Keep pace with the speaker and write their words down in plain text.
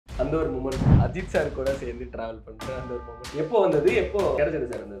அந்த ஒரு moment Ajith sir கூட சேர்ந்து டிராவல் பண்ணிட்டு அந்த ஒரு மூமெண்ட் எப்போ வந்தது, எப்போ கிடைச்சது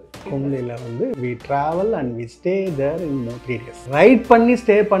சார் வந்தது? கும்ளியில் வந்து we travel and we stay there in 3 days. Right பண்ணி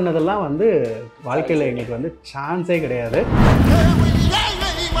ஸ்டே பண்ணதெல்லாம் வந்து வாழ்க்கையில் எங்களுக்கு வந்து சான்ஸே கிடையாது.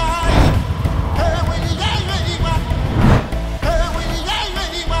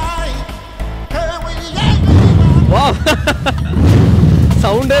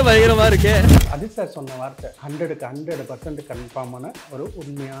 சவுண்டே பயங்கரமா இருக்கு. அஜித் சார் சொன்ன வார்த்தை 100க்கு 100% கன்ஃபார்மான ஒரு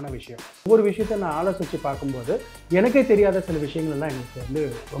உண்மையான விஷயம். ஒவ்வொரு விஷயத்தை நான் ஆலோசித்து பார்க்கும்போது எனக்கே தெரியாத சில விஷயங்கள் எல்லாம் எனக்கு வந்து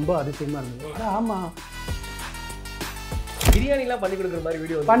ரொம்ப அதிசயமாக இருந்தது. ஆனால் ஆமாம், பிரியாணிலாம் பண்ணி கொடுக்குற மாதிரி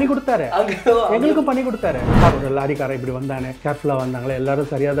வீடியோ பண்ணி கொடுத்தாரு, எங்களுக்கும் பண்ணி கொடுத்தாரு. ஒரு லாரிக்காரன் இப்படி வந்தானே, கேர்ஃபுல்லாக வந்தாங்களே,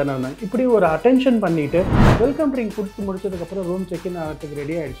 எல்லாரும் சரியாக தானே வந்தாங்க, இப்படி ஒரு அட்டென்ஷன் பண்ணிட்டு வெல்கம் ட்ரிங்க் கொடுத்து முடிச்சதுக்கப்புறம் ரூம் செக்இன் ஆகிறதுக்கு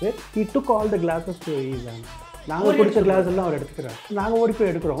ரெடி ஆகிடுச்சு. he took all the glasses to ease. நாங்கள் குடிச்ச கிளாஸ் எல்லாம் அவர் எடுத்துக்கிறார். நாங்கள் ஓடி போய்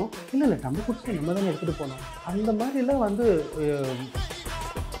எடுக்கிறோம். இல்லை நம்ம குடிச்சு நம்ம தானே எடுத்துகிட்டு போனோம். அந்த மாதிரிலாம் வந்து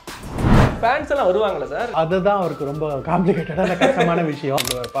ஃபேன்ஸ் எல்லாம் வருவாங்களா சார்? அதுதான் அவருக்கு ரொம்ப காம்ப்ளிகேட்டடான கஷ்டமான விஷயம்.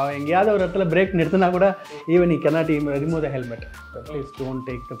 எங்கேயாவது ஒரு இடத்துல பிரேக் நிறுத்தினா கூட even he cannot remove the helmet. Please don't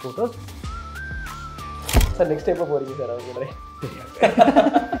take the photos. Sir next எப்போ போகிறீங்க சார் அவங்க கூட?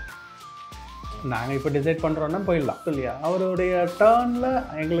 நாங்கள் இப்போ டிசைட் பண்ணுறோன்னா போயிடலாம் இல்லையா. அவருடைய டேர்னில்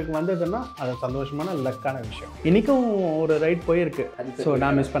எங்களுக்கு வந்ததுன்னா அது சந்தோஷமான லக்கான விஷயம். இன்றைக்கும் ஒரு ரைட் போயிருக்கு. ஸோ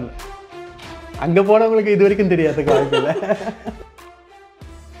நான் மிஸ் பண்ணல. அங்கே போனவங்களுக்கு இது வரைக்கும் தெரியாது வாய்ப்பில்லை.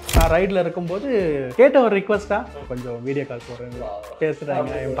 நான் ரைடில் இருக்கும்போது கேட்ட ஒரு ரிக்வஸ்ட்டாக கொஞ்சம் வீடியோ கால் போடுறேன்,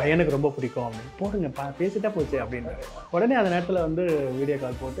 பேசுகிறாங்க, என் பையனுக்கு ரொம்ப பிடிக்கும் அப்படின்னு போடுங்க, பேசிட்டா போச்சு அப்படின்னு. உடனே அந்த நேரத்தில் வந்து வீடியோ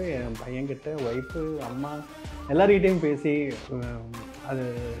கால் போட்டு என் பையன்கிட்ட ஒய்ஃபு அம்மா எல்லார்கிட்டையும் பேசி அது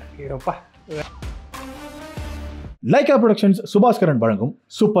எப்பா. லைகா புரொடக்ஷன்ஸ் சுபாஸ்கரன் வழங்கும்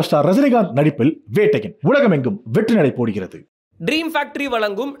சூப்பர் ஸ்டார் ரஜினிகாந்த் நடிப்பில் வேட்டையன் உலகமெங்கும் வெற்றி நடை போடுகிறது. ட்ரீம் ஃபேக்டரி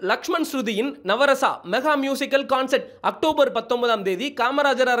வழங்கும் Lakshman ஸ்ருதியின் Navarasa mega musical concert October 19ஆம் தேதி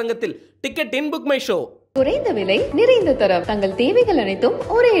காமராஜர் அரங்கத்தில். Ticket in book my show. குறைந்த விலை நிறைந்த தரம், தங்கள் தேவைகள் அனைத்தும்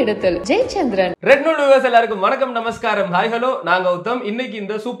ஒரே இடத்தில். ஜெயச்சந்திரன். ரெட்னூல் வியூவர்ஸ் எல்லாருக்கும் வணக்கம், நமஸ்காரம், ஹாய் ஹலோ. நான் கௌதம். இன்னைக்கு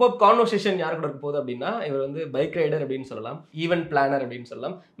இந்த சூப்பர் கான்வர்சேஷன் யார் கூட இருக்க போகுது அப்படின்னா, இவர் வந்து பைக் ரைடர் அப்படின்னு சொல்லலாம், ஈவென்ட் பிளானர் அப்படின்னு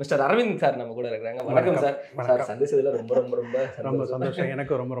சொல்லலாம், மிஸ்டர் அரவிந்த் சார் நம்ம கூட இருக்கிறாங்க. வணக்கம் சார். சார் சந்திச்சதுல ரொம்ப ரொம்ப ரொம்ப ரொம்ப சந்தோஷம்.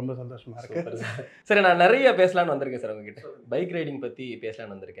 எனக்கு ரொம்ப ரொம்ப சந்தோஷமா இருக்கு. சரி, நான் நிறைய பேசலான்னு வந்திருக்கேன் சார் உங்ககிட்ட. பைக் ரைடிங் பத்தி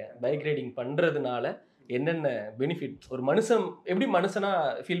பேசலான்னு வந்திருக்கேன். பைக் ரைடிங் பண்றதுனால என்னென்ன பெனிஃபிட், ஒரு மனுஷன் எப்படி மனுஷனா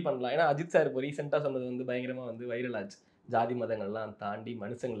ஃபீல் பண்ணலாம். ஏன்னா அஜித் சார் இப்போ ரீசெண்டாக சொன்னது வந்து பயங்கரமாக வந்து வைரல் ஆச்சு. ஜாதி மதங்கள்லாம் தாண்டி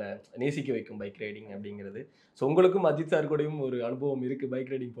மனுஷங்களை நேசிக்க வைக்கும் பைக் ரைடிங் அப்படிங்கிறது. ஸோ உங்களுக்கும் அஜித் சார் கூடயும் ஒரு அனுபவம் இருக்குது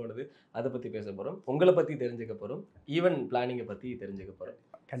பைக் ரைடிங் போனது. அதை பற்றி பேச போகிறோம், உங்களை பற்றி தெரிஞ்சுக்க போகிறோம், ஈவென்ட் பிளானிங்கை பற்றி தெரிஞ்சுக்க போகிறோம்.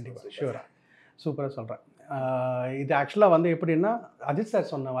 கண்டிப்பாக ஷூராக சூப்பராக சொல்கிறேன். இது ஆக்சுவலாக வந்து எப்படின்னா, அஜித்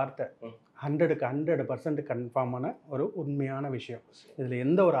சார் சொன்ன வார்த்தை 100க்கு 100% கன்ஃபார்மான ஒரு உண்மையான விஷயம். இதில்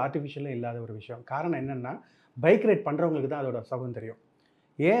எந்த ஒரு ஆர்டிஃபிஷியலும் இல்லாத ஒரு விஷயம். காரணம் என்னென்னா, பைக் ரைட் பண்ணுறவங்களுக்கு தான் அதோட சுகம் தெரியும்.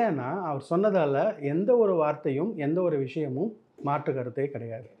 ஏன்னா அவர் சொன்னதால் எந்த ஒரு வார்த்தையும் எந்த ஒரு விஷயமும் மாற்று கருத்தே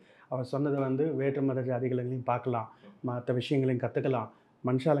கிடையாது. அவர் சொன்னது வந்து வேற்று மத ஜாதிகளையும் பார்க்கலாம், மற்ற விஷயங்களையும் கற்றுக்கலாம்,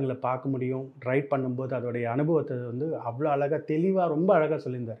 மனுஷாளுங்களை பார்க்க முடியும். ரைட் பண்ணும்போது அதோடைய அனுபவத்தை வந்து அவ்வளோ அழகாக தெளிவாக ரொம்ப அழகாக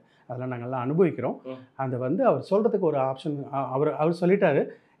சொல்லியிருந்தார். அதெல்லாம் நாங்கள்லாம் அனுபவிக்கிறோம். அதை வந்து அவர் சொல்கிறதுக்கு ஒரு ஆப்ஷன் அவர் சொல்லிட்டாரு.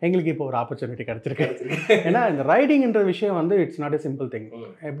 எங்களுக்கு இப்போ ஒரு ஆப்பர்ச்சுனிட்டி கிடச்சிருக்கு. ஏன்னா இந்த ரைடிங்ன்ற விஷயம் வந்து it's not a simple thing.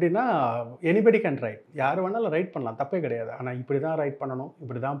 எப்படின்னா எனிபடி கேன் ரைட், யார் வேணாலும் ரைட் பண்ணலாம், தப்பே கிடையாது. ஆனால் இப்படி தான் ரைட் பண்ணணும்,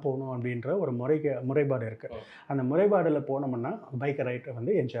 இப்படி தான் போகணும் அப்படின்ற ஒரு முறைப்பாடு இருக்குது. அந்த முறைப்பாடில் போனோம்னா பைக்கை ரைட்டை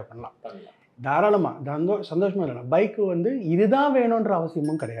வந்து என்ஜாய் பண்ணலாம் தாராளமாக. சந்தோஷமாக இல்லை. பைக்கு வந்து இதுதான் வேணுன்ற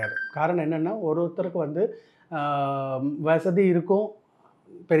அவசியமும் கிடையாது. காரணம் என்னென்னா, ஒருத்தருக்கு வந்து வசதி இருக்கும்,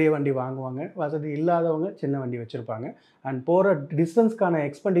 பெரிய வண்டி வாங்குவாங்க, வசதி இல்லாதவங்க சின்ன வண்டி வச்சுருப்பாங்க. அண்ட் போகிற டிஸ்டன்ஸ்க்கான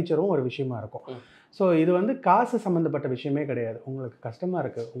எக்ஸ்பெண்டிச்சரும் ஒரு விஷயமா இருக்கும். ஸோ இது வந்து காசு சம்மந்தப்பட்ட விஷயமே கிடையாது. உங்களுக்கு கஷ்டமாக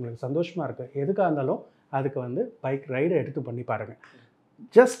இருக்குது, உங்களுக்கு சந்தோஷமாக இருக்குது, எதுக்காக இருந்தாலும் அதுக்கு வந்து பைக் ரைடை எடுத்து பண்ணி பாருங்கள்.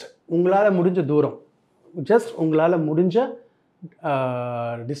 ஜஸ்ட் உங்களால் முடிஞ்ச தூரம், ஜஸ்ட் உங்களால் முடிஞ்ச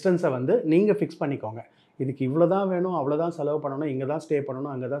டிஸ்டன்ஸை வந்து நீங்கள் ஃபிக்ஸ் பண்ணிக்கோங்க. இதுக்கு இவ்வளோ தான் வேணும், அவ்வளோதான் செலவு பண்ணணும், இங்கே தான் ஸ்டே பண்ணணும்,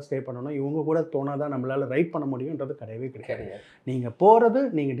 அங்கே தான் ஸ்டே பண்ணணும், இவங்க கூட தோணாதான் நம்மளால் ரைட் பண்ண முடியுன்றது கிடையவே கிடையாது. நீங்கள் போகிறது,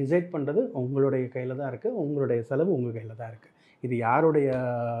 நீங்கள் டிசைட் பண்ணுறது உங்களுடைய கையில் தான் இருக்குது. உங்களுடைய செலவு உங்கள் கையில் தான் இருக்குது. இது யாருடைய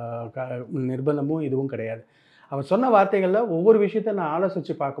நிர்பந்தமும் இதுவும் கிடையாது. அவர் சொன்ன வார்த்தைகளில் ஒவ்வொரு விஷயத்தை நான்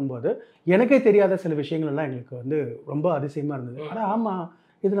ஆலோசித்து பார்க்கும்போது எனக்கே தெரியாத சில விஷயங்கள்லாம் எங்களுக்கு வந்து ரொம்ப அதிசயமாக இருந்தது. ஆனால் ஆமாம்,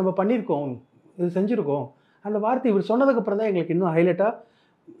 இது நம்ம பண்ணியிருக்கோம், இது செஞ்சுருக்கோம். அந்த வார்த்தை இவர் சொன்னதுக்கப்புறம் தான் எங்களுக்கு இன்னும் ஹைலைட்டாக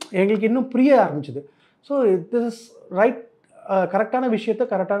எங்களுக்கு இன்னும் புரிய ஆரம்பிச்சுது. So this is right. கரெக்டான விஷயத்தை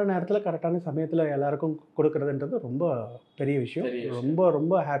கரெக்டான நேரத்தில் கரெக்டான சமயத்தில் எல்லாருக்கும் கொடுக்குறதுன்றது ரொம்ப பெரிய விஷயம். ரொம்ப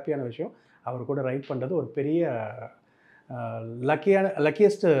ரொம்ப ஹாப்பியான விஷயம். அவர் கூட ரைட் பண்ணுறது ஒரு பெரிய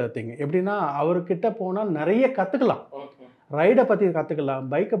லக்கியஸ்ட் திங். எப்படின்னா அவர்கிட்ட போனால் நிறைய கற்றுக்கலாம். ரைடை பற்றி கற்றுக்கலாம்,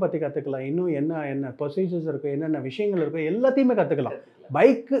 பைக்கை பற்றி கற்றுக்கலாம், இன்னும் என்ன ப்ரொசீஜர்ஸ் இருக்குது, என்னென்ன விஷயங்கள் இருக்குது, எல்லாத்தையுமே கற்றுக்கலாம்.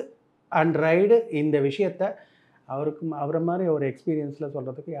 பைக்கு அண்ட் ரைடு இந்த விஷயத்த அவரை மாதிரி ஒரு எக்ஸ்பீரியன்ஸில்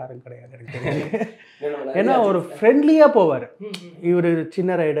சொல்கிறதுக்கு யாரும் கிடையாது எனக்கு தெரிஞ்சு. ஏன்னா ஒரு ஃப்ரெண்ட்லியாக போவார். இவர்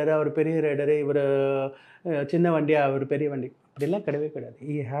சின்ன ரைடரு, அவர் பெரிய ரைடரு, இவர் சின்ன வண்டி, அவர் பெரிய வண்டி, அப்படிலாம் கிடையவே கிடையாது.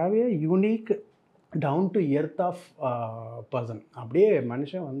 ஈ have a unique down to earth of person. அப்படியே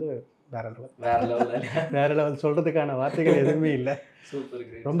மனுஷன் வந்து வேற லெவல் சொல்கிறதுக்கான வார்த்தைகள் எதுவுமே இல்லை.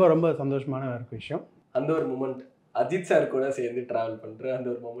 ரொம்ப ரொம்ப சந்தோஷமான ஒரு விஷயம். அந்த ஒரு மூமெண்ட் அஜித் சார் கூட சேர்ந்து ட்ராவல் பண்ணுற அந்த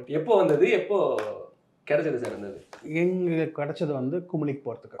ஒரு மூமெண்ட் எப்போ வந்தது, எப்போ கிடைச்சது சார்? இருந்தது எங்களுக்கு கிடைச்சது வந்து குமுளிக்கு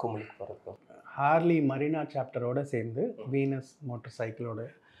போகிறதுக்கு. ஹார்லி மரீனா சாப்டரோடு சேர்ந்து வீனஸ் மோட்டர் சைக்கிளோட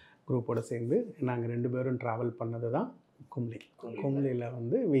குரூப்போடு சேர்ந்து நாங்கள் 2 பேரும் ட்ராவல் பண்ணது தான் குமுளி. குமுளியில்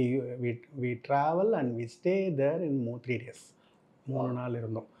வந்து we travel and we stay there in 3 days. 3 நாள்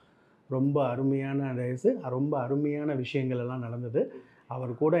இருந்தோம். ரொம்ப அருமையான டேஸு, ரொம்ப அருமையான விஷயங்கள் எல்லாம் நடந்தது.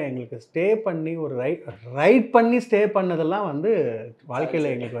 அவர் கூட எங்களுக்கு ஸ்டே பண்ணி ஒரு ரைட் பண்ணி ஸ்டே பண்ணதெல்லாம் வந்து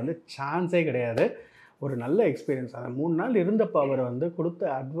வாழ்க்கையில் எங்களுக்கு வந்து சான்ஸே கிடையாது. ஒரு நல்ல எக்ஸ்பீரியன்ஸ். அந்த 3 நாள் இருந்தப்போ அவர் வந்து கொடுத்த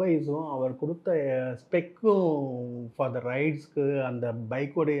அட்வைஸும், அவர் கொடுத்த ஸ்பெக்கும் ஃபார் த ரைட்ஸ்க்கு, அந்த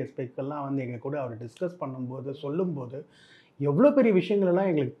பைக்கோடைய ஸ்பெக்கெல்லாம் வந்து எங்கள் கூட அவர் டிஸ்கஸ் பண்ணும்போது, சொல்லும்போது எவ்வளோ பெரிய விஷயங்களெல்லாம்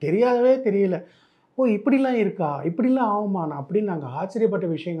எங்களுக்கு தெரியல. ஓ இப்படிலாம் இருக்கா, இப்படிலாம் ஆகுமாண்ணா அப்படின்னு நாங்கள் ஆச்சரியப்பட்ட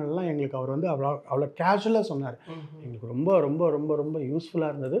விஷயங்கள்லாம் எங்களுக்கு அவர் வந்து அவ்வளோ கேஷுவலாக சொன்னார். எங்களுக்கு ரொம்ப ரொம்ப ரொம்ப ரொம்ப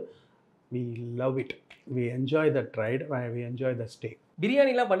யூஸ்ஃபுல்லாக இருந்தது. We love it. We enjoy that right, we enjoy the stay.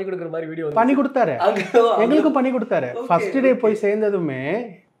 பிரியாணிலாம் பண்ணி கொடுக்குற மாதிரி வீடியோ பண்ணி கொடுத்தாரு, எங்களுக்கும் பண்ணி கொடுத்தாரு. ஃபர்ஸ்ட் டே போய் சேர்ந்ததுமே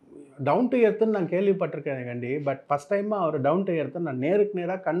டவுன் டு எர்த்துன்னு நான் கேள்விப்பட்டிருக்கேன் கண்டி. பட் ஃபஸ்ட் டைமாக அவர் டவுன் டு எர்த்து நான் நேருக்கு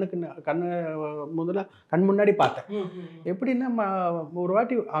நேராக கண் முன்னாடி பார்த்தேன். எப்படின்னா ஒரு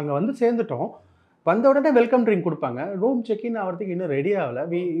வாட்டி அங்கே வந்து சேர்ந்துட்டோம், வந்த உடனே வெல்கம் ட்ரிங்க் கொடுப்பாங்க. ரூம் செக்இன் ஆகிறதுக்கு இன்னும் ரெடி ஆகலை.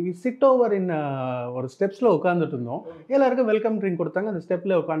 வி சிட் ஓவர் இன் ஒரு ஸ்டெப்ஸில் உட்காந்துட்டு இருந்தோம். எல்லாருக்கும் வெல்கம் ட்ரிங்க் கொடுத்தாங்க. அந்த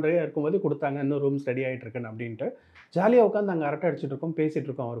ஸ்டெப்பில் உட்காந்து இருக்கும்போது கொடுத்தாங்க, இன்னும் ரூம்ஸ் ரெடி ஆகிட்டு இருக்குன்னு அப்படின்ட்டு. ஜாலியாக உட்காந்து அங்கே அரட்டை அடிச்சுட்டு இருக்கோம், பேசிகிட்டு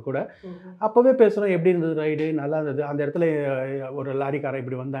இருக்கோம் அவர் கூட. அப்போவே பேசுகிறோம், எப்படி இருந்தது ரைடு, நல்லா இருந்தது. அந்த இடத்துல ஒரு லாரிக்காரன்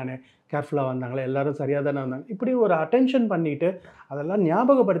இப்படி வந்தானே, கேர்ஃபுல்லாக வந்தாங்களே, எல்லோரும் சரியாக தானே வந்தாங்க, இப்படி ஒரு அட்டென்ஷன் பண்ணிவிட்டு அதெல்லாம்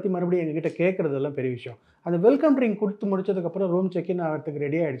ஞாபகப்படுத்தி மறுபடியும் எங்ககிட்ட கேட்குறதெல்லாம் பெரிய விஷயம். அந்த வெல்கம் ட்ரிங்க் கொடுத்து முடிச்சதுக்கப்புறம் ரூம் செக்இன் ஆகிறதுக்கு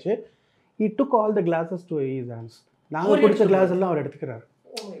ரெடி ஆகிடுச்சு. He took all the glasses to his hands. நாங்கள் குடித்த கிளாஸ் எல்லாம் அவர் எடுத்துக்கிறார்.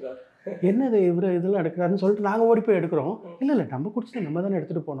 என்னது இவர் இதெல்லாம் எடுக்கிறாருன்னு சொல்லிட்டு நாங்கள் ஓடி போய் எடுக்கிறோம். இல்லை நம்ம குடிச்சது நம்ம தானே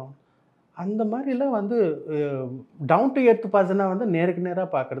எடுத்துகிட்டு போனோம். அந்த மாதிரிலாம் வந்து டவுன் டு எர்த் பர்சனாக வந்து நேருக்கு நேராக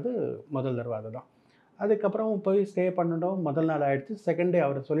பார்க்குறது முதல் தடவை. அதுதான். அதுக்கப்புறம் போய் ஸ்டே பண்ணிட்டோம். முதல் நாள் ஆகிடுச்சு. செகண்ட் டே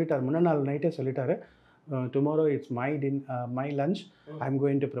அவர் சொல்லிட்டார், முன்ன நாள் நைட்டே சொல்லிட்டார், tomorrow it's my lunch, I am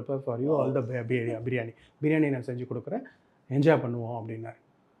going to prepare for you all the biryani நான் செஞ்சு கொடுக்குறேன், என்ஜாய் பண்ணுவோம் அப்படின்னாரு.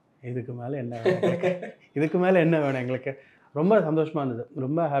 இதுக்கு மேலே என்ன வேணும் எங்களுக்கு? ரொம்ப சந்தோஷமாக இருந்தது,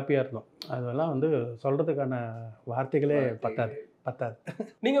 ரொம்ப ஹாப்பியாக இருந்தோம். அதெல்லாம் வந்து சொல்கிறதுக்கான வார்த்தைகளே பத்தாது.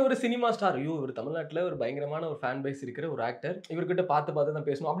 நீங்கள் ஒரு சினிமா ஸ்டார், இவர் தமிழ்நாட்டில் ஒரு பயங்கரமான ஒரு ஃபேன் பேஸ் இருக்கிற ஒரு ஆக்டர், இவர்கிட்ட பார்த்து தான்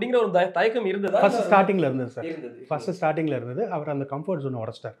பேசணும் அப்படிங்கிற ஒரு தயக்கம் இருந்தது. ஃபர்ஸ்ட் ஸ்டார்டிங்கில் இருந்தது சார். ஃபர்ஸ்ட் ஸ்டார்டிங்கில் இருந்தது. அவர் அந்த கம்ஃபர்ட் ஜோனை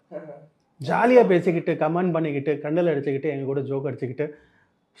உடச்சிட்டார். ஜாலியாக பேசிக்கிட்டு, கமெண்ட் பண்ணிக்கிட்டு, கண்டல் அடிச்சுக்கிட்டு, எங்கள் கூட ஜோக் அடிச்சுக்கிட்டு,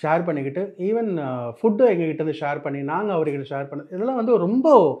 ஷேர் பண்ணிக்கிட்டு, ஈவன் ஃபுட்டு எங்ககிட்ட வந்து ஷேர் பண்ணி நாங்கள் அவர்கிட்ட ஷேர் பண்ணது, இதெல்லாம் வந்து ரொம்ப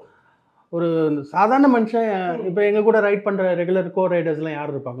ஒரு சாதாரண மனுஷன். இப்போ எங்கள் கூட ரைட் பண்ணுற ரெகுலர் கோ ரைடர்ஸ்லாம்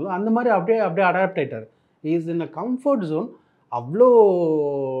யார் இருப்பாங்களோ அந்த மாதிரி அப்படியே அடாப்ட் ஆகிட்டார். Is in a comfort zone. அவ்வளோ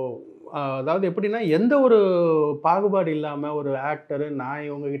அதாவது எப்படின்னா எந்த ஒரு பாகுபாடு இல்லாமல் ஒரு ஆக்டரு நான்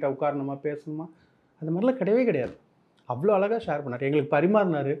இவங்ககிட்ட உட்காரணுமா பேசணுமா அது மாதிரிலாம் கிடையவே கிடையாது. அவ்வளோ அழகாக ஷேர் பண்ணார், எங்களுக்கு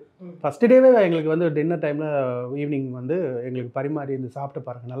பரிமாறினார். ஃபஸ்ட்டு டேவே எங்களுக்கு வந்து டின்னர் டைமில் ஈவினிங் வந்து எங்களுக்கு பரிமாறி இந்த சாப்பிட்டு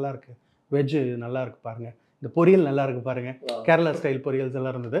பாருங்கள், நல்லாயிருக்கு, வெஜ்ஜு நல்லாயிருக்கு பாருங்கள், இந்த பொரியல் நல்லாயிருக்கு பாருங்கள், கேரளா ஸ்டைல் பொரியல்ஸ்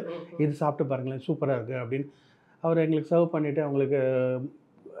எல்லாம் இருந்தது, இது சாப்பிட்டு பாருங்களேன் சூப்பராக இருக்குது அப்படின்னு அவர் எங்களுக்கு சர்வ் பண்ணிவிட்டு அவங்களுக்கு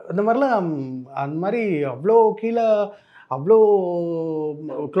அந்த மாதிரிலாம் அந்த மாதிரி அவ்வளோ கீழே அவ்வளோ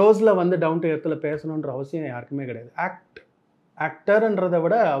க்ளோஸில் வந்து டவுன் டு எர்த்தில் பேசணுன்ற அவசியம் யாருக்குமே கிடையாது. ஆக்டர்ன்றதை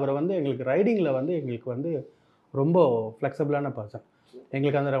விட அவரை வந்து எங்களுக்கு ரைடிங்கில் வந்து எங்களுக்கு வந்து ரொம்ப ஃப்ளெக்சிபிளான பர்சன்.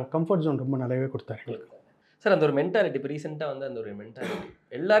 எங்களுக்கு அந்த கம்ஃபர்ட் ஜோன் ரொம்ப நிறையவே கொடுத்தாரு எங்களுக்கு. சார் அந்த ஒரு மென்டாலிட்டி, இப்போ ரீசெண்டாக வந்து அந்த ஒரு மென்டாலிட்டி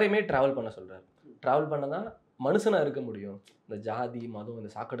எல்லாரையுமே ட்ராவல் பண்ண சொல்கிறார். ட்ராவல் பண்ண தான் மனுஷனாக இருக்க முடியும். இந்த ஜாதி மதம்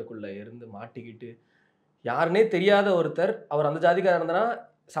இந்த சாக்கடைக்குள்ளே இருந்து மாட்டிக்கிட்டு யாருன்னே தெரியாத ஒருத்தர், அவர் அந்த ஜாதிக்காக இருந்தனா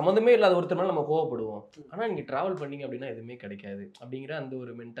சம்மந்தமே இல்லாத ஒருத்தர் மேலே நம்ம கோவப்படுவோம். ஆனால் நீங்கள் ட்ராவல் பண்ணிங்க அப்படின்னா எதுவுமே கிடைக்காது அப்படிங்கிற அந்த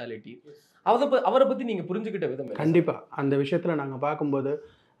ஒரு மென்டாலிட்டி, அவரை பற்றி நீங்கள் புரிஞ்சுக்கிட்ட விதம். கண்டிப்பாக அந்த விஷயத்தில் நாங்கள் பார்க்கும்போது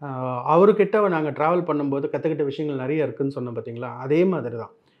அவர்கிட்ட நாங்கள் ட்ராவல் பண்ணும்போது கற்றுக்கிட்ட விஷயங்கள் நிறைய இருக்குதுன்னு சொன்னோம் பார்த்தீங்களா, அதே மாதிரி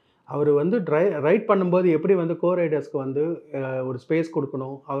தான். அவர் வந்து ரைட் பண்ணும்போது எப்படி வந்து கோ ரைடர்ஸ்க்கு வந்து ஒரு ஸ்பேஸ்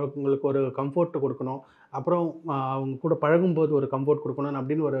கொடுக்கணும், அவங்களுக்கு ஒரு கம்ஃபர்ட் கொடுக்கணும், அப்புறம் அவங்க கூட பழகும்போது ஒரு கம்ஃபர்ட் கொடுக்கணும்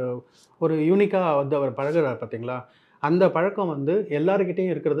அப்படின்னு ஒரு யூனிக்காக வந்து அவர் பழகுறார் பார்த்தீங்களா. அந்த பழக்கம் வந்து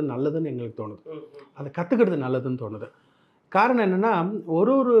எல்லாருக்கிட்டையும் இருக்கிறது நல்லதுன்னு எங்களுக்கு தோணுது, அதை கற்றுக்கிறது நல்லதுன்னு தோணுது. காரணம் என்னென்னா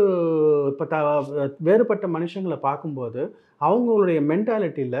ஒரு இப்போ வேறுபட்ட மனுஷங்களை பார்க்கும்போது அவங்களுடைய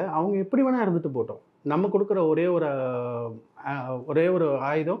மென்டாலிட்டியில் அவங்க எப்படி வேணால் இருந்துட்டு போட்டோம். நம்ம கொடுக்குற ஒரே ஒரு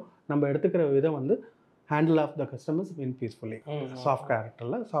ஆயுதம் நம்ம எடுத்துக்கிற விதம் வந்து handle of the customers in peacefully, soft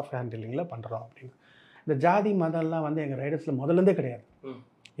கேரக்டரில் சாஃப்ட் ஹேண்டிலிங்கில் பண்ணுறோம் அப்படின்னு. இந்த ஜாதி மதம்லாம் வந்து எங்கள் ரைடர்ஸில் முதல்லேருந்தே கிடையாது,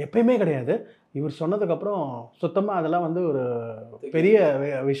 எப்பயுமே கிடையாது. இவர் சொன்னதுக்கப்புறம் சுத்தமாக அதெல்லாம் வந்து ஒரு பெரிய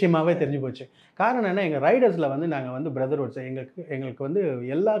விஷயமாகவே தெரிஞ்சு போச்சு. காரணம் என்ன, எங்கள் ரைடர்ஸில் வந்து நாங்கள் வந்து பிரதர்ஹுட்ஸ், எங்களுக்கு வந்து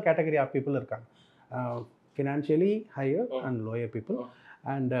எல்லா கேட்டகரி ஆஃப் பீப்புள் இருக்காங்க. Financially higher and lower people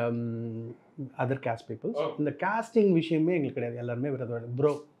and other caste peoples. இந்த காஸ்டிங் விஷயமே எங்களுக்கு கிடையாது. எல்லாருமே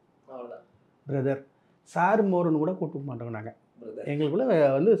பிரதர் சார் மோருன்னு கூட கூப்பிட்டு மாட்டோம். நாங்கள் எங்களுக்குள்ள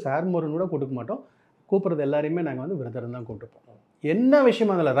வந்து சார் மோருன்னு கூட கூப்பிட்டு மாட்டோம். கூப்பிட்றது எல்லாரையுமே நாங்கள் வந்து பிரதர்னு தான் கூப்பிட்டுப்போம். என்ன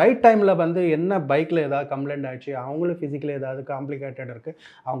விஷயம் அதில் ரைட் டைமில் வந்து என்ன பைக்கில் ஏதாவது கம்ப்ளைண்ட் ஆகிடுச்சு, அவங்களும் ஃபிசிக்கலி ஏதாவது காம்ப்ளிகேட்டட் இருக்குது,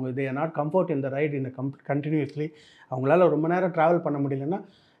 அவங்க தே ஆர் நாட் கம்ஃபர்ட் இந்த ரைட் இந்த கண்டினியூஸ்லி, அவங்களால ரொம்ப நேரம் ட்ராவல் பண்ண முடியலன்னா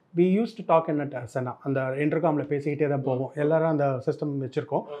we use to talk in சனா, அந்த இன்டர்காமில் பேசிக்கிட்டே தான் போவோம். எல்லோரும் அந்த சிஸ்டம்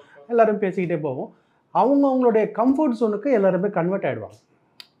வச்சுருக்கோம், எல்லோரும் பேசிக்கிட்டே போவோம். அவங்களுடைய கம்ஃபர்ட் ஜோனுக்கு எல்லாருமே கன்வெர்ட் ஆகிடுவாங்க.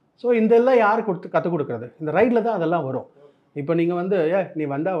 ஸோ இதெல்லாம் யார் கற்றுக் கொடுக்குறது? இந்த ரைடில் தான் அதெல்லாம் வரும். இப்போ நீங்கள் வந்து நீ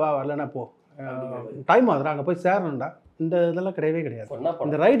வந்தால் வா, வரலன்னா போ, டைம் ஆகுதுடா அங்கே போய் சேரணும்டா, இந்த இதெல்லாம் கிடையவே கிடையாது.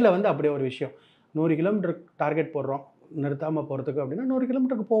 இந்த ரைடில் வந்து அப்படியே ஒரு விஷயம், 100 கிலோமீட்டர் டார்கெட் போடுறோம் நிறுத்தாமல் போகிறதுக்கு அப்படின்னா 100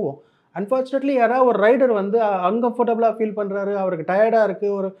 கிலோமீட்டருக்கு போவோம். அன்ஃபார்ச்சுனேட்லி யாராவது ஒரு ரைடர் வந்து அன்கம்ஃபர்டபுளாக ஃபீல் பண்ணுறாரு, அவருக்கு டயர்டாக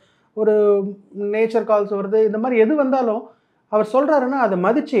இருக்குது, ஒரு நேச்சர் கால்ஸ் வருது, இந்த மாதிரி எது வந்தாலும் அவர் சொல்கிறாருன்னா அதை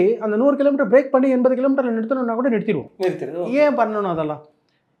மதித்து அந்த 100 கிலோமீட்டர் பிரேக் பண்ணி 80 கிலோமீட்டரில் நிறுத்தணும்னா கூட நிறுத்திடுவோம். ஏன் பண்ணணும் அதெல்லாம்?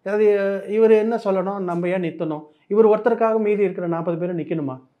 அது இவர் என்ன சொல்லணும், நம்ம ஏன் நிறுத்தணும், இவர் ஒருத்தருக்காக மீதி இருக்கிற 40 பேரும்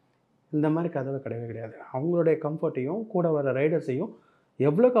நிற்கணுமா? இந்த மாதிரி கதவை கிடையவே கிடையாது. அவங்களுடைய கம்ஃபர்ட்டையும் கூட வர ரைடர்ஸையும்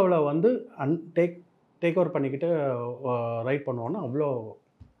எவ்வளோக்கு அவ்வளோ வந்து டேக் ஓவர் பண்ணிக்கிட்டு ரைட் பண்ணுவோன்னா அவ்வளோ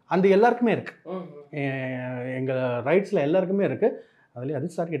அந்த எல்லாருக்குமே இருக்குது. எங்கள் ரைட்ஸில் எல்லாருக்குமே இருக்குது. அதுலேயும்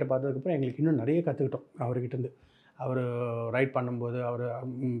அஜித் சார் கிட்ட பார்த்ததுக்கப்புறம் எங்களுக்கு இன்னும் நிறைய கற்றுக்கிட்டோம் அவர்கிட்டருந்து. அவர் ரைட் பண்ணும்போது அவர்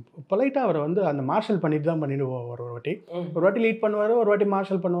பொலைட்டாக அவரை வந்து அந்த மார்ஷல் பண்ணிட்டு தான் பண்ணிடுவோம். ஒரு வாட்டி லீட் பண்ணுவார், ஒரு வாட்டி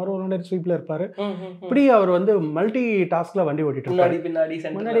மார்ஷல் பண்ணுவார், ஒரு வாட்டி ஸ்வீப்பில் இருப்பார். இப்படி அவர் வந்து மல்டி டாஸ்கில் வண்டி ஓட்டிட்டு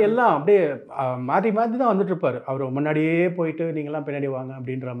முன்னாடி எல்லாம் அப்படியே மாற்றி தான் வந்துட்டு இருப்பார். அவர் முன்னாடியே போயிட்டு நீங்களாம் பின்னாடி வாங்க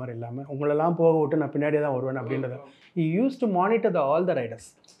அப்படின்ற மாதிரி இல்லாமல் உங்களெல்லாம் போக விட்டு நான் பின்னாடியே தான் வருவேன் அப்படின்றத he used to monitor all the riders.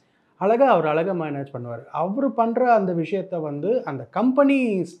 அவர் அழகாக மேனேஜ் பண்ணுவார். அவர் பண்ணுற அந்த விஷயத்த வந்து அந்த கம்பெனி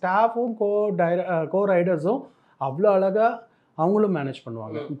ஸ்டாஃபும் கோ ரைடர்ஸும் அவ்வளோ அழகாக அவங்களும் மேனேஜ்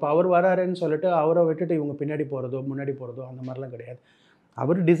பண்ணுவாங்க. இப்போ அவர் வராருன்னு சொல்லிட்டு அவரை விட்டுட்டு இவங்க பின்னாடி போகிறதோ முன்னாடி போகிறதோ அந்த மாதிரிலாம் கிடையாது.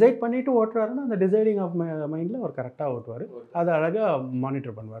 அவர் டிசைட் பண்ணிவிட்டு ஓட்டுறாருன்னா அந்த டிசைடிங் ஆஃப் மைண்டில் அவர் கரெக்டாக ஓட்டுவார். அதை அழகாக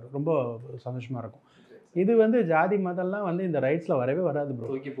மானிட்டர் பண்ணுவார். ரொம்ப சந்தோஷமாக இருக்கும். இது வந்து ஜாதி மதம்லாம் வந்து இந்த ரைட்ஸில் வரவே வராது ப்ரோ,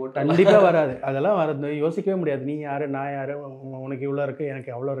 கண்டிப்பாக வராது. அதெல்லாம் வரது யோசிக்கவே முடியாது. நீ யார், நான் யார், உனக்கு இவ்வளோ இருக்குது,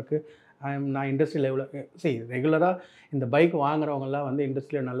 எனக்கு அவ்வளோ இருக்குது, நான் இண்டஸ்ட்ரியில் எவ்வளோ ரெகுலராக இந்த பைக் வாங்குறவங்கலாம் வந்து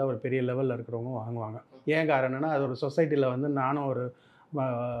இண்டஸ்ட்ரியில் நல்ல ஒரு பெரிய லெவலில் இருக்கிறவங்க வாங்குவாங்க. ஏன் காரணம்னா அது ஒரு சொசைட்டியில் வந்து நானும் ஒரு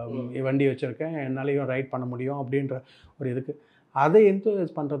வண்டி வச்சுருக்கேன், என்னாலையும் ரைட் பண்ண முடியும் அப்படின்ற ஒரு இதுக்கு அதை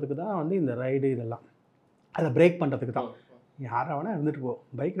என்கரேஜ் பண்ணுறதுக்கு தான் வந்து இந்த ரைடு இதெல்லாம், அதை பிரேக் பண்ணுறதுக்கு தான். யாராக வேணால் இருந்துட்டு போ,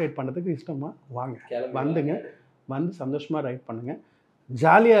 பைக் ரைட் பண்ணுறதுக்கு இஷ்டமாக வாங்க, வந்துங்க, வந்து சந்தோஷமாக ரைட் பண்ணுங்கள்,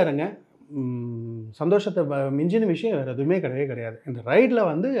 ஜாலியாக இருங்க. சந்தோஷத்தை மிஞ்சின விஷயம் வேறு எதுவுமே கிடையவே கிடையாது. இந்த ரைடில்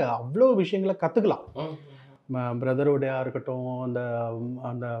வந்து அவ்வளோ விஷயங்களை கற்றுக்கலாம். பிரதர்ஹுட்டாக இருக்கட்டும்,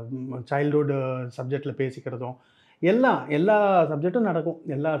 அந்த சைல்ட்ஹுட் சப்ஜெக்டில் பேசிக்கிறதும் எல்லா சப்ஜெக்டும் நடக்கும்,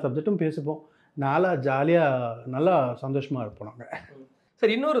 எல்லா சப்ஜெக்டும் பேசிப்போம். நாளாக ஜாலியாக நல்லா சந்தோஷமாக இருப்போம் நாங்கள்.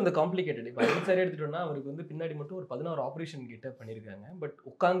 சார் இன்னொரு இந்த காம்ப்ளிகேட்டட் இப்போ சார் எடுத்துட்டோம்னா அவருக்கு வந்து பின்னாடி மட்டும் ஒரு 16 ஆப்ரேஷன் கிட்ட பண்ணியிருக்காங்க. பட்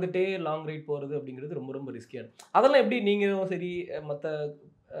உட்காந்துட்டே லாங் ரைட் போகிறது அப்படிங்கிறது ரொம்ப ரொம்ப ரிஸ்கியான. அதெல்லாம் எப்படி நீங்களும் சரி மற்ற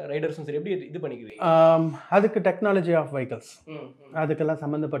ரைடர்ஸும் சரி எப்படி இது பண்ணிக்கிறீங்க? அதுக்கு டெக்னாலஜி ஆஃப் வெஹிக்கல்ஸ், அதுக்கெல்லாம்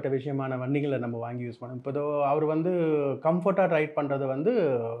சம்மந்தப்பட்ட விஷயமான வண்டிகளை நம்ம வாங்கி யூஸ் பண்ணோம். இப்போ அவர் வந்து கம்ஃபர்ட்டாக ரைட் பண்ணுறது வந்து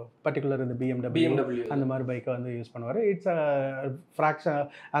பர்டிகுலர் இந்த பிஎம்டபிள்யூ அந்த மாதிரி பைக்கை வந்து யூஸ் பண்ணுவார். இட்ஸ் ஃப்ராக்ஷன்,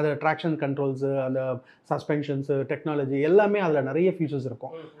 அது ட்ராக்ஷன் கண்ட்ரோல்ஸு, அந்த சஸ்பென்ஷன்ஸு, டெக்னாலஜி எல்லாமே அதில் நிறைய ஃபீச்சர்ஸ்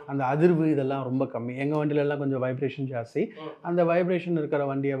இருக்கும். அந்த அதிர்வு இதெல்லாம் ரொம்ப கம்மி. எங்கள் வண்டியிலலாம் கொஞ்சம் வைப்ரேஷன் ஜாஸ்தி. அந்த வைப்ரேஷன் இருக்கிற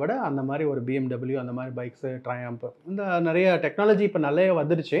வண்டியை விட அந்த மாதிரி ஒரு பிஎம்டபிள்யூ அந்த மாதிரி பைக்ஸு, ட்ரையம்ப், இந்த நிறைய டெக்னாலஜி இப்போ நிறைய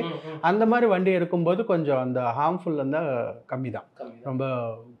வந்துருச்சு. அந்த மாதிரி வண்டி இருக்கும்போது கொஞ்சம் அந்த ஹார்ம்ஃபுல் வந்து கம்மி தான், ரொம்ப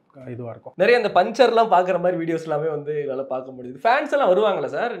இதுவாக இருக்கும். நிறைய அந்த பஞ்சர்லாம் பார்க்குற மாதிரி வீடியோஸ் எல்லாமே வந்து இதெல்லாம் பார்க்க முடியுது. ஃபேன்ஸ் எல்லாம் வருவாங்களா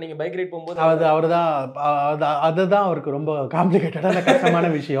சார் நீங்கள் பைக் ரைட் போகும்போது? அதுதான் அவருக்கு ரொம்ப காம்ப்ளிகேட்டடான கஷ்டமான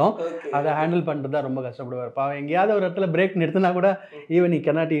விஷயம். அதை ஹேண்டில் பண்ணுறது தான் ரொம்ப கஷ்டப்படுவார். பாவம் எங்கேயாவது ஒரு இடத்துல பிரேக் நிறுத்தினா கூட even you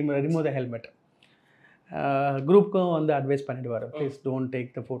cannot remove the helmet. குரூப்புக்கும் வந்து advice பண்ணிவிடுவார், please don't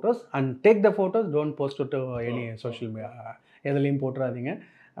take the photos and take the photos don't post to any social media, எதுலேயும் போட்டுறாதீங்க,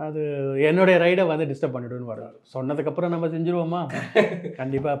 அது என்னுடைய ரைடை வந்து டிஸ்டர்ப் பண்ணிவிடுன்னு வரும். சொன்னதுக்கப்புறம் நம்ம செஞ்சுருவோமா?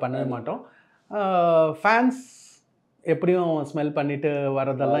 கண்டிப்பாக பண்ணவே மாட்டோம். ஃபேன்ஸ் எப்படியும் ஸ்மெல் பண்ணிட்டு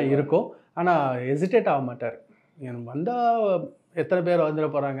வரதெல்லாம் இருக்கும். ஆனால் ஹெசிடேட் ஆக மாட்டார். வந்தால் எத்தனை பேர் வந்துட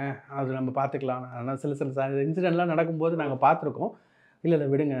போகிறாங்க, அது நம்ம பார்த்துக்கலாம். ஆனால் சில இன்சிடெண்ட்லாம் நடக்கும்போது நாங்கள் பார்த்துருக்கோம். இல்லை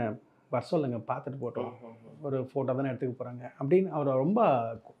விடுங்க, வர சொல்லுங்க, பார்த்துட்டு போட்டோம், ஒரு ஃபோட்டோ தானே எடுத்துக்க போகிறாங்க அப்படின்னு அவர் ரொம்ப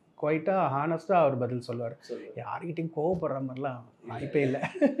குவைட்டாக ஹானஸ்ட்டாக அவர் பதில் சொல்லுவார். யார்கிட்டையும் கோவப்படுற மாதிரிலாம் வாய்ப்பே இல்லை.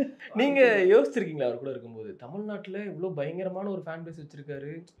 நீங்கள் யோசிச்சிருக்கீங்களா அவர் கூட இருக்கும்போது, தமிழ்நாட்டில் இவ்வளோ பயங்கரமான ஒரு ஃபேன் பேஸ்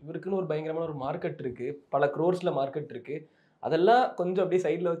வச்சுருக்காரு, இவருக்குன்னு ஒரு பயங்கரமான ஒரு மார்க்கெட் இருக்குது, பல க்ரோர்ஸில் மார்க்கெட் இருக்குது, அதெல்லாம் கொஞ்சம் அப்படியே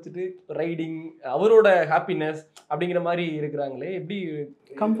சைடில் வச்சுட்டு ரைடிங், அவரோட ஹாப்பினஸ் அப்படிங்கிற மாதிரி இருக்கிறாங்களே, எப்படி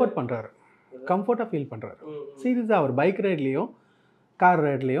கம்ஃபர்ட் பண்ணுறாரு, கம்ஃபர்ட்டாக ஃபீல் பண்ணுறாரு. சீரியஸாக அவர் பைக் ரைட்லேயும் கார்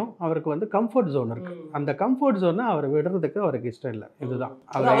ரைட்லேயும் அவருக்கு வந்து கம்ஃபர்ட் ஜோன் இருக்குது. அந்த கம்ஃபர்ட் ஜோனை அவர் விடுறதுக்கு அவருக்கு இஷ்டம் இல்லை. இதுதான்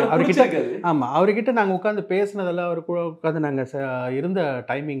அவர்கிட்ட. ஆமாம், அவர்கிட்ட நாங்கள் உட்காந்து பேசினதெல்லாம், அவர் கூட உட்காந்து நாங்கள் இருந்த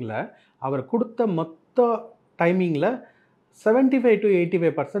டைமிங்கில் அவர் கொடுத்த மொத்த டைமிங்கில் 75 to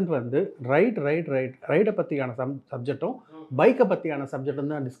 85% வந்து ரைடை பற்றியான சப்ஜெக்டும் பைக்கை பற்றியான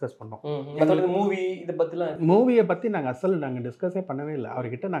சப்ஜெக்டும் தான் டிஸ்கஸ் பண்ணோம். மூவியை பற்றி நாங்கள் டிஸ்கஸே பண்ணவே இல்லை.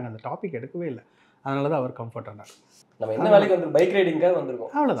 அவர்கிட்ட நாங்கள் அந்த டாபிக் எடுக்கவே இல்லை. அதனால தான் அவர் கம்ஃபர்ட்டானார். நம்ம என்ன வேலைக்கு வந்து பைக் ரைடிங்காக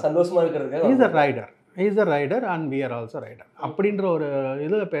வந்திருக்கோம், அவ்வளோதான், சந்தோஷமாக இருக்கிறதுக்காக. Is a rider and we are also rider அப்படின்ற ஒரு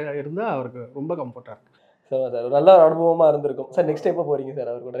இதில் இருந்தால் அவருக்கு ரொம்ப கம்ஃபர்ட்டாக இருக்குது. சார் ஒரு நல்ல அனுபவமாக இருந்திருக்கும் சார். நெக்ஸ்ட் எப்போ போகிறீங்க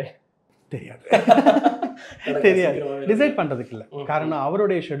சார் அவர் கூட? தெரியாது, டிசைட் பண்ணுறதுக்கு இல்லை. காரணம்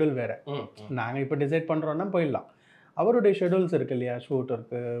அவருடைய ஷெடியூல் வேறு. நாங்கள் இப்போ டிசைட் பண்ணுறோன்னா போயிடலாம். அவருடைய ஷெடியூல்ஸ் இருக்குது இல்லையா, shoot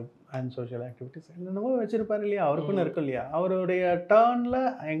work and social activities என்னென்னமோ வச்சுருப்பார் இல்லையா, அவருக்குன்னு இருக்கு இல்லையா. அவருடைய டேர்னில்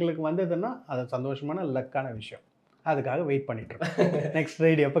எங்களுக்கு வந்ததுன்னா அது சந்தோஷமான லக்கான விஷயம். அதுக்காக வெயிட் பண்ணிட்டுருக்கோம். நெக்ஸ்ட்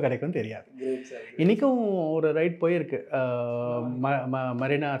ரைடு எப்போ கிடைக்கும்னு தெரியாது. இன்றைக்கும் ஒரு ரைட் போயிருக்கு,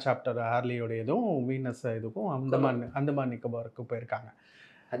 மரீனா சாப்டர் ஹார்லியோட இதுவும் வீனஸ் இதுக்கும் அந்தமான் நிக்கோபாருக்கு போயிருக்காங்க.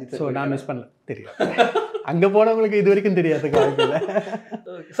 ஸோ நான் மிஸ் பண்ணல, தெரியாது. அங்கே போனவங்களுக்கு இது வரைக்கும் தெரியாதுக்கு வாய்ப்பு இல்லை.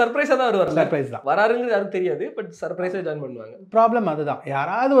 சர்ப்ரைஸாக தான் வருவார். சர்ப்ரைஸ் தான், வராருங்கிறது யாரும் தெரியாது, பட் சர்ப்ரைஸாக ஜாயின் பண்ணுவாங்க. ப்ராப்ளம் அதுதான்,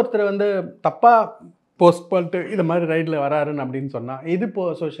 யாராவது ஒருத்தர் வந்து தப்பாக போஸ்ட் பண்ணிட்டு இது மாதிரி ரைடில் வராருன்னு அப்படின்னு சொன்னால், இது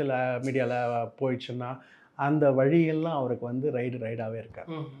சோஷியல் மீடியாவில் போயிடுச்சுன்னா அந்த வழியெல்லாம் அவருக்கு வந்து ரைடாகவே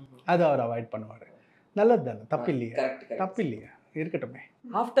இருக்காது. அதை அவர் அவாய்ட் பண்ணுவார். நல்லது தானே, தப்பு இல்லையா, இருக்கட்டுமே.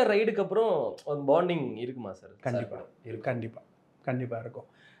 ஆஃப்டர் ரைடுக்கு அப்புறம் ஒரு பாண்டிங் இருக்குமா சார்? கண்டிப்பாக இருக்கும்.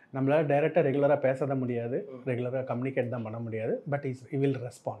 நம்மளால் டைரெக்டாக ரெகுலராக பேச தான் முடியாது, ரெகுலராக கம்யூனிகேட் தான் பண்ண முடியாது. But he will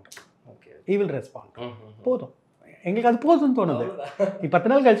respond. போதும், எங்களுக்கு அது போதும்னு தோணுது. 10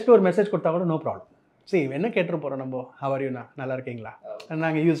 நாள் கழிச்சுட்டு ஒரு மெசேஜ் கொடுத்தா கூட நோ ப்ராப்ளம். சரி, என்ன கேட்டுற போகிறோம் நம்ம, how are you ண்ணா, நல்லா இருக்கீங்களா,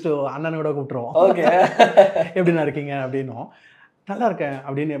 நாங்கள் யூஸ் டு அண்ணனோட கூப்பிட்ருவோம், ஓகே எப்படின்னா இருக்கீங்க அப்படின்னும். நல்லா இருக்கேன்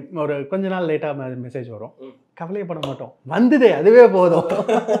அப்படின்னு ஒரு கொஞ்ச நாள் லேட்டாக மெசேஜ் வரும். கவலையப்பட மாட்டோம், வந்ததே அதுவே போதும்,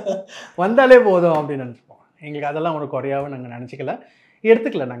 வந்தாலே போதும் அப்படின்னு நினச்சிப்போம். எங்களுக்கு அதெல்லாம் ஒரு குறையாவை நாங்கள் நினச்சிக்கல,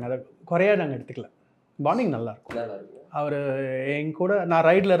 எடுத்துக்கல. நாங்கள் அதை குறையாக நாங்கள் எடுத்துக்கல. பாண்டிங் நல்லாயிருக்கும். அவர் என் கூட நான்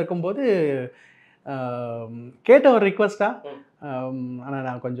ரைடில் இருக்கும்போது கேட்ட ஒரு ரிக்வஸ்ட்டாக, ஆனால்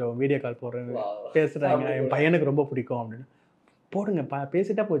நான் கொஞ்சம் வீடியோ கால் போடுறேன், பேசுகிறாங்க, என் பையனுக்கு ரொம்ப பிடிக்கும் அப்படின்னு. போடுங்க,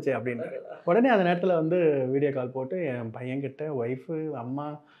 பேசிட்டா போச்சு அப்படின்னு. உடனே அந்த நேரத்தில் வந்து வீடியோ கால் போட்டு என் பையன்கிட்ட, ஒய்ஃபு, அம்மா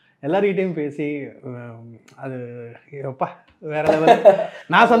எல்லார்கிட்டையும் பேசி, அது எப்பா வேற லெவல்.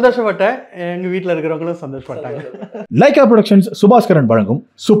 நான் சந்தோஷப்பட்டேன், எங்கள் வீட்டில் இருக்கிறவங்களும் சந்தோஷப்பட்டாங்க. லைகா புரொடக்ஷன்ஸ் சுபாஸ்கரன் வழங்கும்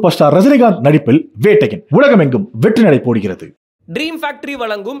சூப்பர் ஸ்டார் ரஜினிகாந்த் நடிப்பில் வேட்டையன் உலகமெங்கும் வெற்றி நடை போடுகிறது. ட்ரீம் ஃபேக்டரி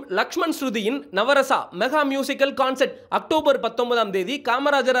வழங்கும் Lakshman ஸ்ருதியின் Navarasa mega musical concert October 19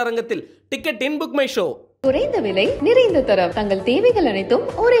 Kamarajar அரங்கத்தில். Ticket in book my show. குறைந்த விலை, நிறைந்த தரம், தங்கள் தேவைகள் அனைத்தும்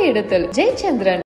ஒரே இடத்தில். ஜெயச்சந்திரன்.